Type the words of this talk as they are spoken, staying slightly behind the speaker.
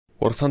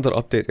War Thunder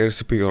update air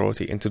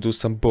superiority, introduce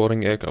some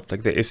boring aircraft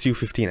like the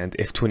Su-15 and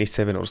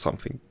F-27 or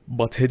something.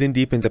 But hidden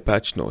deep in the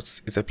patch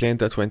notes is a plane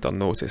that went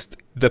unnoticed.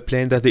 The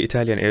plane that the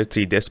Italian Air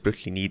 3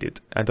 desperately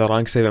needed, and a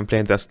rank 7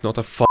 plane that's not a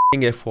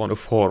f***ing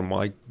F-104,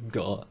 my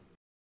god.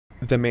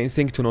 The main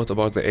thing to note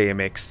about the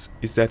AMX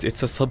is that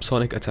it's a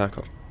subsonic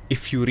attacker.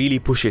 If you really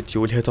push it, you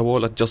will hit a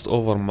wall at just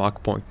over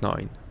Mach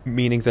 0.9,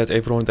 meaning that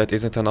everyone that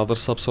isn't another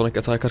subsonic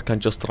attacker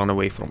can just run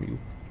away from you.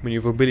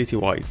 Maneuverability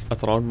wise,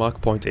 at around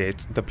Mach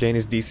 0.8, the plane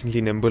is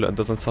decently nimble and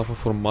doesn't suffer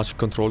from much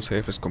control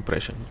surface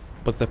compression.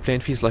 But the plane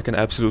feels like an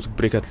absolute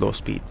brick at low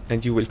speed,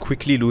 and you will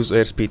quickly lose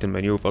airspeed in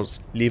maneuvers,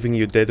 leaving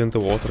you dead in the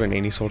water in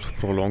any sort of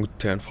prolonged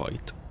turn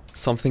fight.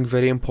 Something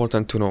very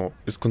important to know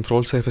is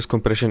control surface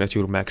compression at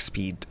your max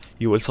speed.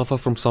 You will suffer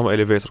from some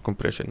elevator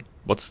compression,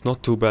 but it's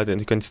not too bad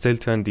and you can still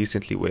turn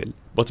decently well.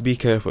 But be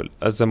careful,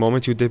 as the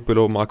moment you dip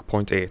below Mach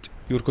 0.8,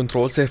 your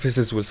control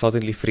surfaces will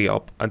suddenly free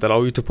up and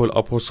allow you to pull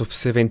upwards of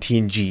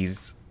 17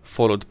 Gs,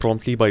 followed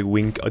promptly by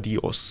wing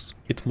adios.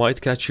 It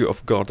might catch you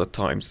off guard at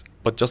times,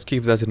 but just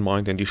keep that in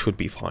mind and you should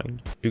be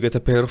fine. You get a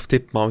pair of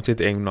tip-mounted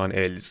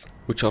AIM-9Ls,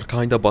 which are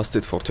kinda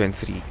busted for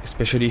 10-3,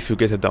 especially if you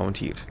get a down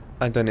tier.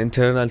 And an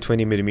internal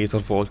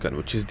 20mm Vulcan,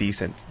 which is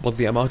decent, but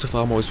the amount of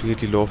ammo is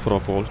weirdly low for a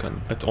Vulcan,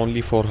 at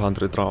only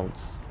 400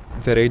 rounds.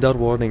 The radar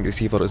warning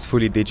receiver is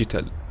fully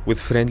digital, with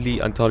friendly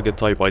and target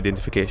type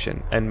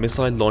identification, and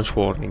missile launch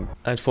warning.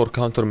 And for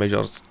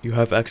countermeasures, you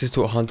have access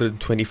to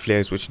 120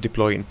 flares which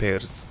deploy in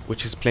pairs,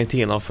 which is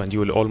plenty enough and you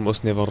will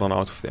almost never run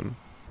out of them.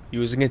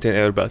 Using it in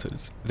air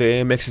battles, the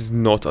AMX is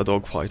not a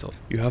dogfighter.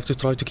 You have to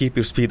try to keep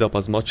your speed up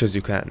as much as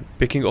you can.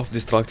 Picking off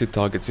distracted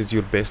targets is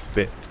your best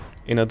bet.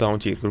 In a down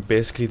tier, you're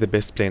basically the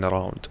best plane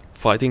around,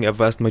 fighting a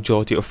vast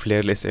majority of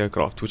flareless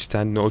aircraft which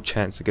stand no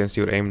chance against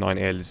your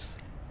AIM-9Ls.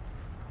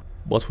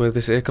 But where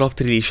this aircraft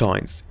really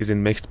shines is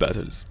in mixed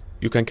battles.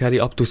 You can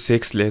carry up to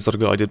 6 laser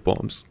guided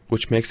bombs,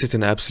 which makes it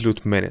an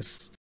absolute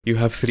menace. You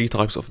have 3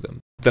 types of them.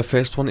 The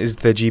first one is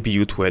the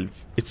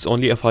GBU-12. It's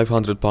only a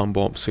 500-pound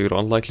bomb, so you're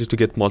unlikely to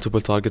get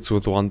multiple targets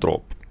with one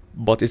drop.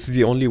 But it's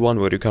the only one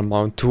where you can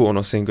mount 2 on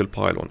a single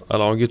pylon,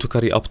 allowing you to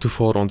carry up to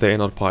 4 on the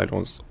inner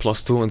pylons,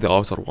 plus 2 on the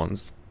outer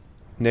ones.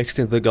 Next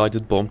in the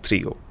guided bomb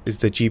trio is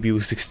the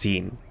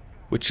GBU-16,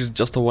 which is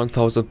just a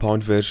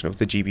 1000-pound version of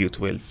the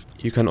GBU-12.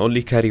 You can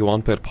only carry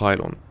 1 per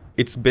pylon.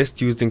 It's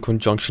best used in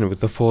conjunction with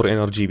the 4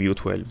 inner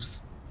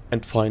GBU-12s.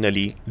 And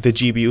finally, the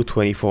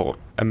GBU-24,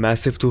 a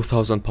massive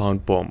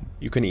 2000-pound bomb.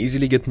 You can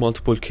easily get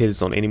multiple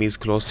kills on enemies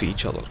close to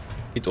each other.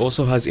 It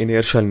also has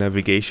inertial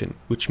navigation,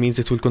 which means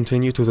it will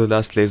continue to the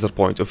last laser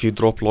point if you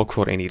drop lock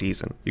for any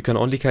reason. You can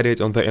only carry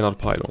it on the inner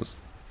pylons.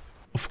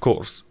 Of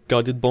course,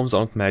 guided bombs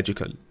aren't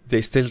magical.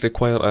 They still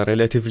require a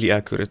relatively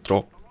accurate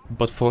drop,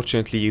 but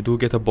fortunately you do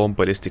get a bomb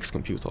ballistics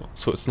computer,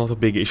 so it's not a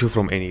big issue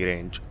from any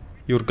range.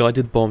 Your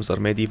guided bombs are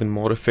made even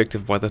more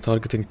effective by the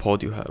targeting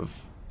pod you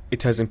have.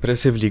 It has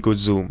impressively good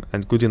zoom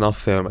and good enough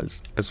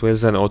thermals, as well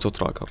as an auto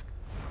tracker.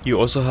 You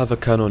also have a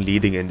cannon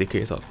leading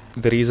indicator.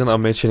 The reason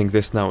I'm mentioning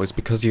this now is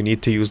because you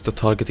need to use the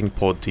targeting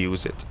pod to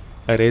use it.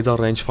 A radar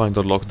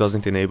rangefinder lock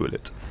doesn't enable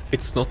it.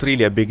 It's not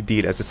really a big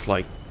deal as it's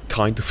like,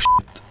 kind of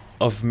shit.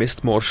 I've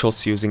missed more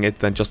shots using it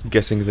than just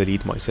guessing the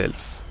lead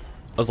myself.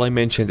 As I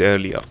mentioned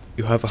earlier,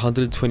 you have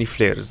 120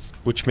 flares,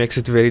 which makes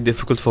it very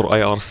difficult for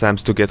IR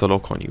SAMs to get a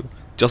lock on you.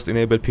 Just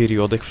enable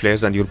periodic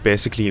flares and you're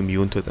basically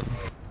immune to them.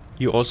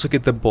 You also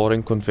get the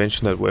boring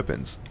conventional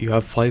weapons. You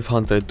have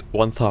 500,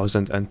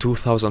 1000 and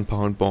 2000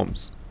 pound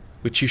bombs,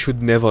 which you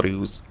should never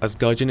use, as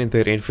Gaijin in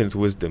their infinite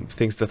wisdom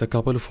thinks that a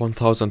couple of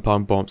 1000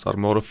 pound bombs are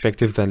more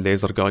effective than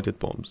laser guided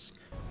bombs.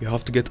 You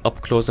have to get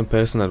up close and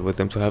personal with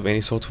them to have any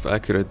sort of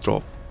accurate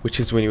drop, which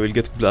is when you will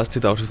get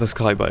blasted out of the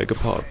sky by a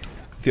Gepard.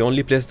 The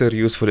only place they're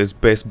useful is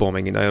base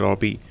bombing in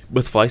IRB,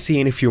 but if I see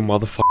any few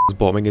motherfuckers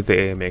bombing in the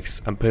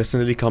AMX, I'm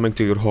personally coming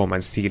to your home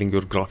and stealing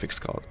your graphics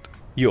card.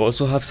 You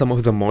also have some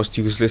of the most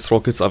useless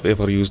rockets I've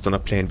ever used on a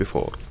plane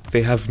before.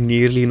 They have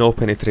nearly no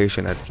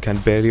penetration and can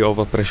barely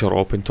overpressure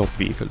open top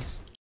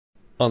vehicles.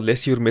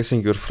 Unless you're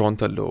missing your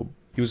frontal lobe.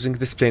 Using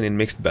this plane in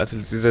mixed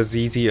battles is as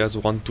easy as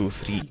 1, 2,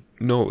 3.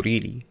 No,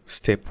 really.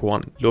 Step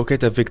 1.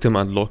 Locate a victim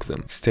and lock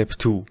them. Step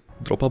 2.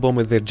 Drop a bomb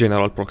in their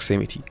general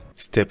proximity.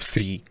 Step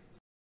 3.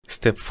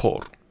 Step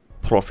 4.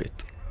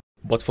 Profit.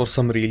 But for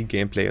some real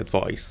gameplay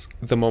advice,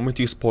 the moment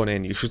you spawn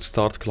in you should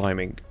start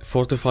climbing.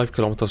 4 to 5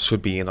 kilometers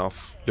should be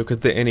enough. Look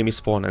at the enemy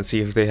spawn and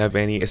see if they have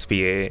any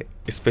SPA,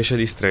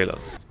 especially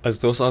Strelas, as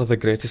those are the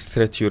greatest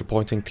threat to your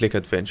point and click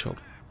adventure.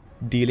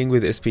 Dealing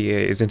with SPA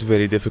isn't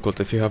very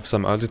difficult if you have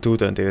some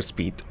altitude and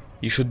airspeed.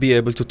 You should be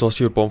able to toss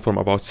your bomb from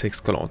about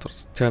 6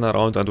 kilometers, turn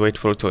around and wait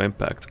for it to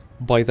impact.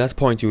 By that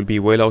point you'll be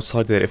well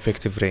outside their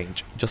effective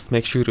range, just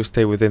make sure you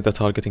stay within the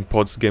targeting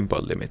pod's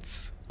gimbal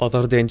limits.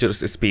 Other dangerous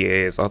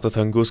SPAs are the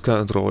Tunguska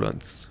and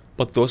Rolands,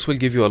 but those will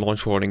give you a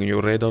launch warning in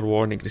your radar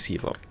warning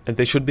receiver, and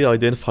they should be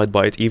identified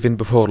by it even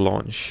before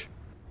launch.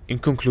 In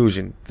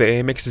conclusion, the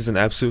AMX is an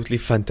absolutely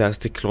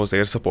fantastic close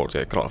air support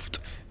aircraft,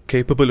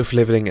 capable of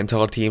leveling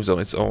entire teams on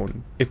its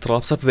own. It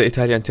wraps up the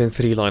Italian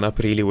 10-3 lineup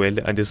really well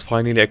and is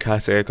finally a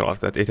CAS aircraft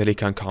that Italy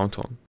can count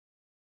on.